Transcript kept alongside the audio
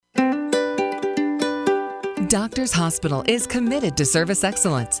Doctors Hospital is committed to service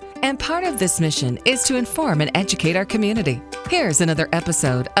excellence, and part of this mission is to inform and educate our community. Here's another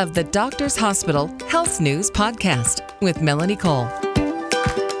episode of the Doctors Hospital Health News Podcast with Melanie Cole.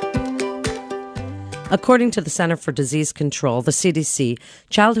 According to the Center for Disease Control, the CDC,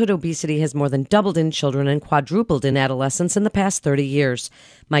 childhood obesity has more than doubled in children and quadrupled in adolescents in the past 30 years.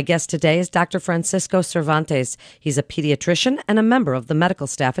 My guest today is Dr. Francisco Cervantes. He's a pediatrician and a member of the medical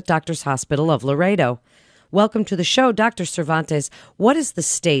staff at Doctors Hospital of Laredo. Welcome to the show, Dr. Cervantes. What is the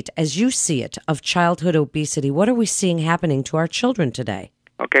state, as you see it, of childhood obesity? What are we seeing happening to our children today?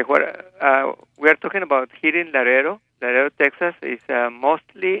 Okay, we are talking about here in Laredo. Laredo, Texas is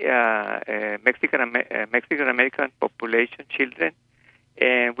mostly Mexican-American population children,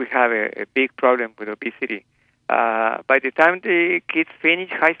 and we have a big problem with obesity. By the time the kids finish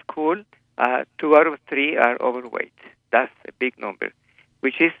high school, 2 out of 3 are overweight. That's a big number,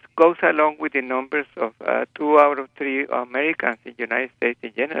 which goes along with the numbers of 2 out of 3 Americans in the United States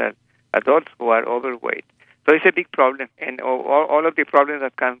in general, adults who are overweight. So it's a big problem, and all of the problems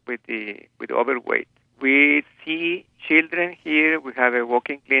that come with overweight. We see children here. We have a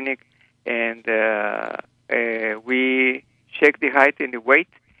walking clinic, and we check the height and the weight.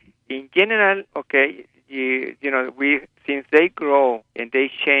 In general, okay, since they grow and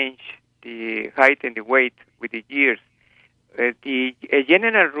they change the height and the weight with the years, a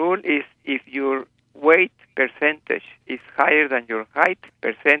general rule is if your weight percentage is higher than your height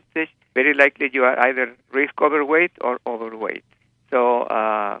percentage, very likely you are either risk overweight or overweight. So,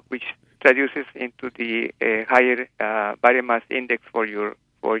 which traduces into the higher body mass index for your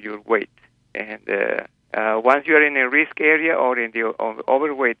weight. And once you are in a risk area or in the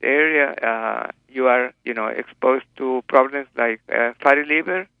overweight area, you are exposed to problems like fatty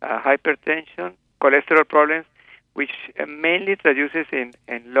liver, hypertension, cholesterol problems, which mainly traduces in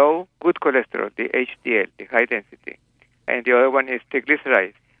low good cholesterol, the HDL, the high density. And the other one is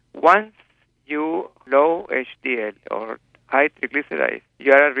triglycerides. Once you low HDL or high triglycerides,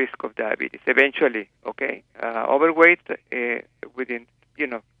 you are at risk of diabetes eventually, okay? Overweight, within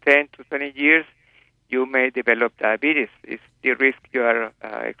 10 to 20 years, you may develop diabetes. It's the risk you are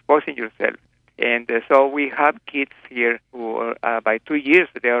exposing yourself. And so we have kids here who are, by 2 years,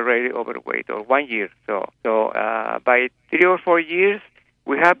 they're already overweight, or 1 year. So by 3 or 4 years,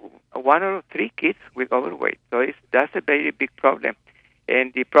 we have 1 or 3 kids with overweight. So that's a very big problem.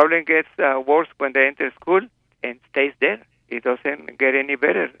 And the problem gets worse when they enter school and stays there. It doesn't get any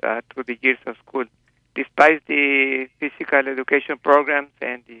better through the years of school. Despite the physical education programs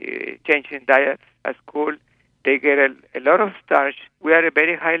and the change in diets at school, they get a lot of starch. We are a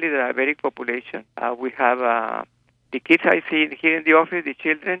very highly diabetic population. We have the kids I see here in the office, the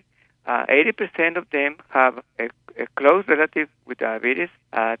children, 80% of them have a close relative with diabetes.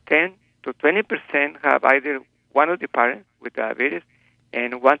 10 to 20% have either one of the parents with diabetes,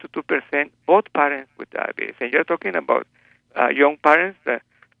 and 1 to 2% both parents with diabetes. And you're talking about young parents,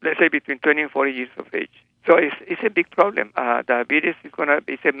 let's say between 20 and 40 years of age. So it's a big problem. Diabetes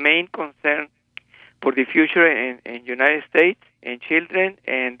is a main concern for the future in United States, in children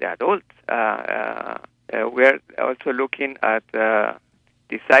and adults. We're also looking at the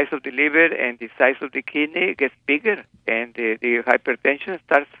size of the liver and the size of the kidney gets bigger, and the hypertension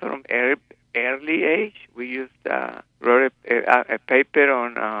starts from early age. We wrote a paper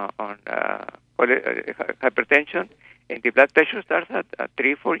on hypertension, and the blood pressure starts at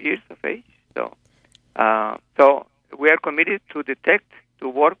 3-4 years of age. So we are committed to detect, to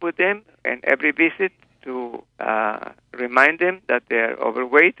work with them, and every visit to remind them that they are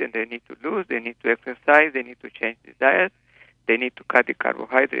overweight and they need to lose, they need to exercise, they need to change the diet, they need to cut the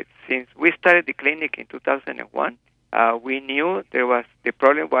carbohydrates. Since we started the clinic in 2001, we knew the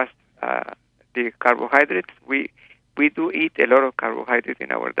problem was the carbohydrates. We do eat a lot of carbohydrates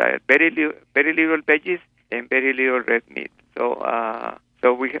in our diet, very little veggies and very little red meat. So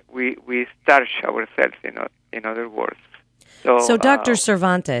we starch ourselves, in other words. So Dr.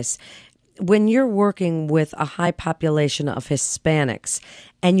 Cervantes, when you're working with a high population of Hispanics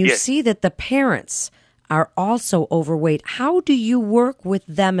and you see that the parents are also overweight, how do you work with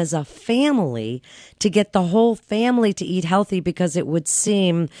them as a family to get the whole family to eat healthy? Because it would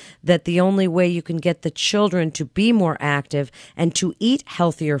seem that the only way you can get the children to be more active and to eat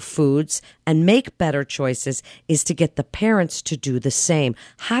healthier foods and make better choices is to get the parents to do the same.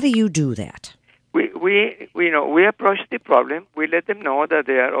 How do you do that? We approach the problem. We let them know that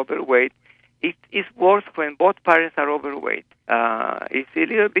they are overweight. It is worse when both parents are overweight. It's a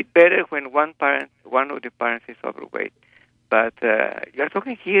little bit better when one of the parents is overweight. But you're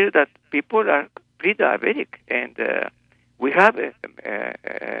talking here that people are pre-diabetic, and we have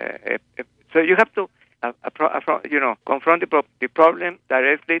so you have to confront the problem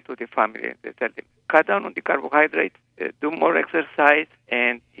directly to the family. They tell them, cut down on the carbohydrates, do more exercise,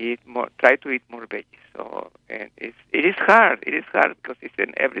 and try to eat more veggies. So, and it is hard. It is hard because it's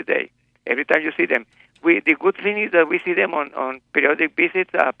an every day. Every time you see them. The good thing is that we see them on periodic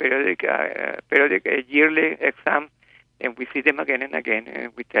visits, periodic yearly exams, and we see them again and again,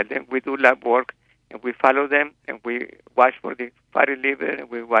 and we tell them, we do lab work, and we follow them, and we watch for the fatty liver, and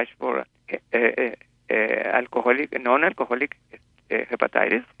we watch for non-alcoholic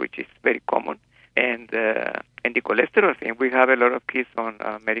hepatitis, which is very common, and the cholesterol thing. We have a lot of kids on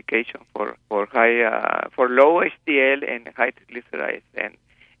medication for low HDL and high triglycerides, and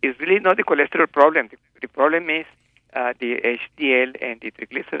it's really not the cholesterol problem. The problem is the HDL and the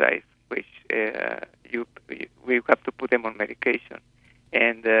triglycerides, which we have to put them on medication,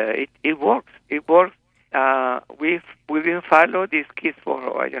 and it works. It works. We've been following these kids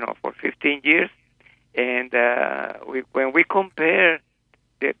for 15 years, and when we compare,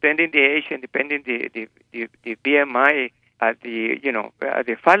 depending the age and depending the BMI at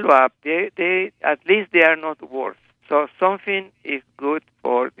the follow up, they at least they are not worse. So something is good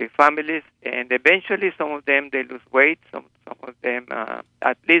for the families, and eventually some of them they lose weight. Some of them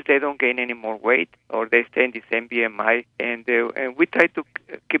at least they don't gain any more weight, or they stay in the same BMI. And we try to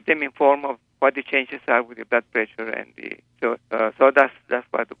keep them informed of what the changes are with the blood pressure, and so that's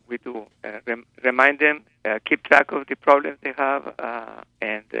what we do. Remind them, keep track of the problems they have,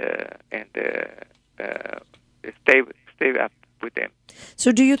 and stay up with them.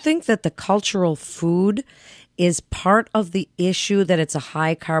 So, do you think that the cultural food is part of the issue, that it's a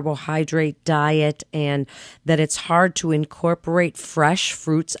high carbohydrate diet and that it's hard to incorporate fresh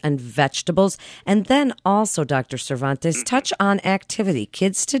fruits and vegetables? And then also, Dr. Cervantes, touch on activity.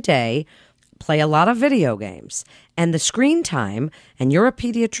 Kids today play a lot of video games, and the screen time, and you're a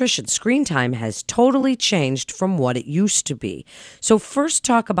pediatrician, screen time has totally changed from what it used to be. So first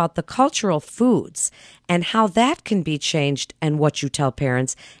talk about the cultural foods and how that can be changed and what you tell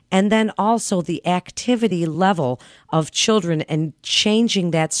parents, and then also the activity level of children and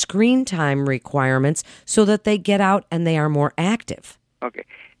changing that screen time requirements so that they get out and they are more active. Okay.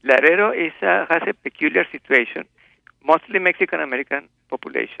 Laredo has a peculiar situation, mostly Mexican-American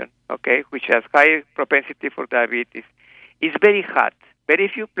population, okay, which has high propensity for diabetes. It's very hot, very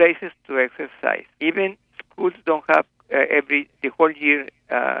few places to exercise. Even schools don't have the whole year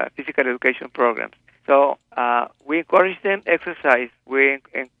physical education programs. So we encourage them exercise. We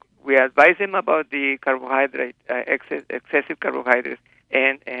advise them about the carbohydrate, excessive carbohydrates,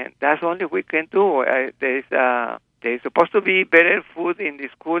 and that's only we can do. There's supposed to be better food in the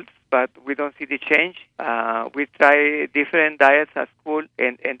schools, but we don't see the change. We try different diets at school,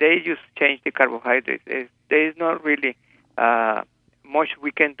 and they just change the carbohydrates. There is not really much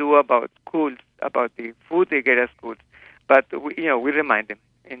we can do about schools, about the food they get at schools. But we remind them,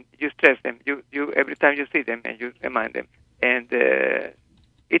 and you stress them. You every time you see them, and you remind them, and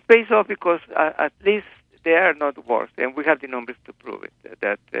it pays off because at least they are not worse, and we have the numbers to prove it.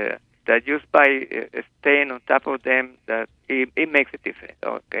 That just by staying on top of them, that it makes a difference.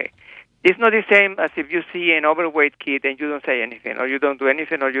 Okay, it's not the same as if you see an overweight kid and you don't say anything, or you don't do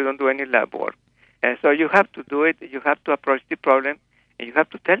anything, or you don't do any lab work. And so you have to do it. You have to approach the problem, and you have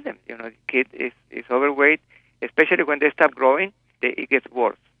to tell them, the kid is overweight, especially when they start growing, it gets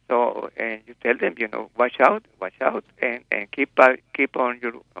worse. So, and you tell them, watch out, and keep on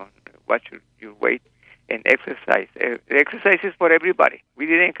watch your weight. And exercise. Exercise is for everybody. We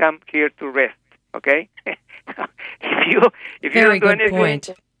didn't come here to rest. Okay. if you Very don't do good anything, point.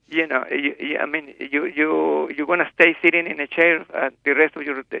 you're gonna stay sitting in a chair the rest of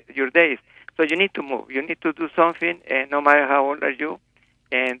your days. So you need to move. You need to do something, and no matter how old are you,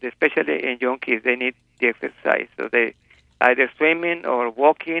 and especially in young kids, they need the exercise. So they either swimming or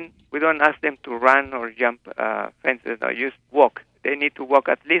walking. We don't ask them to run or jump fences. No, just walk. They need to walk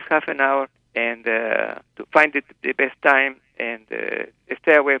at least half an hour, and to find the best time, and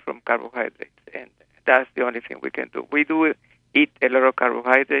stay away from carbohydrates. And that's the only thing we can do. We do eat a lot of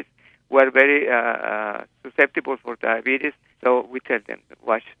carbohydrates. We're very susceptible for diabetes, so we tell them,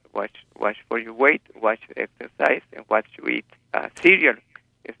 watch for your weight, watch exercise, and watch you eat. Cereal.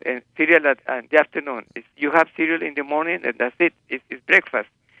 And cereal in the afternoon. You have cereal in the morning, and that's it. It's breakfast.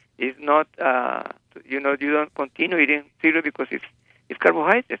 It's not, you don't continue eating cereal because it's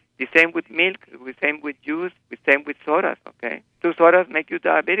carbohydrates. The same with milk, the same with juice, the same with sodas, okay? 2 sodas make you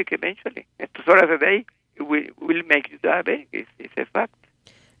diabetic eventually. And 2 sodas a day will make you diabetic. It's a fact.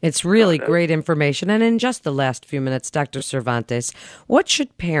 It's really great information. And in just the last few minutes, Dr. Cervantes, what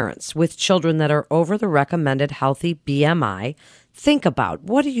should parents with children that are over the recommended healthy BMI think about?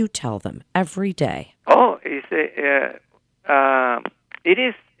 What do you tell them every day? Oh, it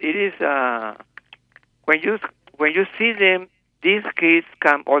is when you see them. These kids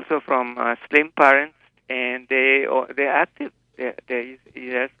come also from slim parents, and they're active. They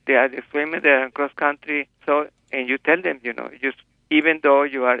are swimming, they're cross country. So, and you tell them, just even though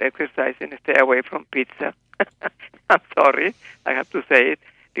you are exercising, stay away from pizza. I'm sorry, I have to say it,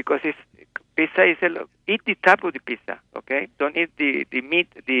 because pizza is eat the top of the pizza, okay? Don't eat the meat,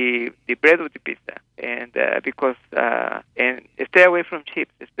 the bread of the pizza, and because and stay away from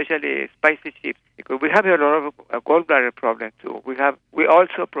chips, especially spicy chips, because we have a lot of gallbladder problems too. We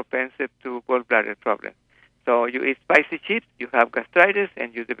also propensive to gallbladder problems. So you eat spicy chips, you have gastritis,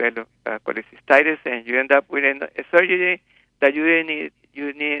 and you develop cholecystitis, and you end up with a surgery that you didn't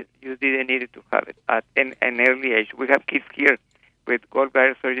need to have it at an early age. We have kids here with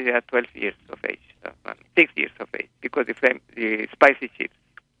gallbladder surgery at 12 years of age, 6 years of age, because the spicy chips.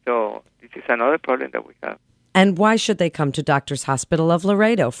 So this is another problem that we have. And why should they come to Doctors Hospital of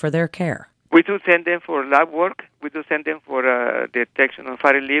Laredo for their care? We do send them for lab work. We do send them for detection of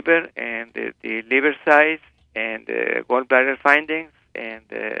fatty liver and the liver size and gallbladder findings. And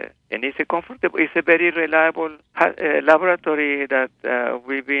it's a very reliable laboratory that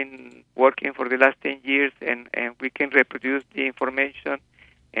we've been working for the last 10 years, and we can reproduce the information.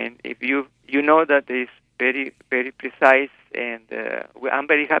 And if you know that it's very, very precise, and I'm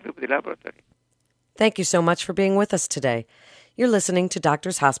very happy with the laboratory. Thank you so much for being with us today. You're listening to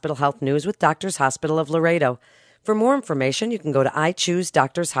Doctors Hospital Health News with Doctors Hospital of Laredo. For more information, you can go to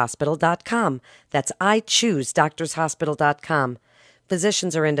iChooseDoctorsHospital.com. That's iChooseDoctorsHospital.com.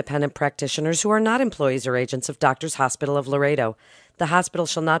 Physicians are independent practitioners who are not employees or agents of Doctors Hospital of Laredo. The hospital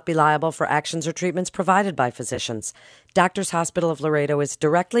shall not be liable for actions or treatments provided by physicians. Doctors Hospital of Laredo is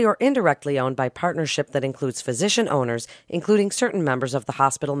directly or indirectly owned by partnership that includes physician owners, including certain members of the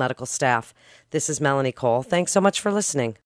hospital medical staff. This is Melanie Cole. Thanks so much for listening.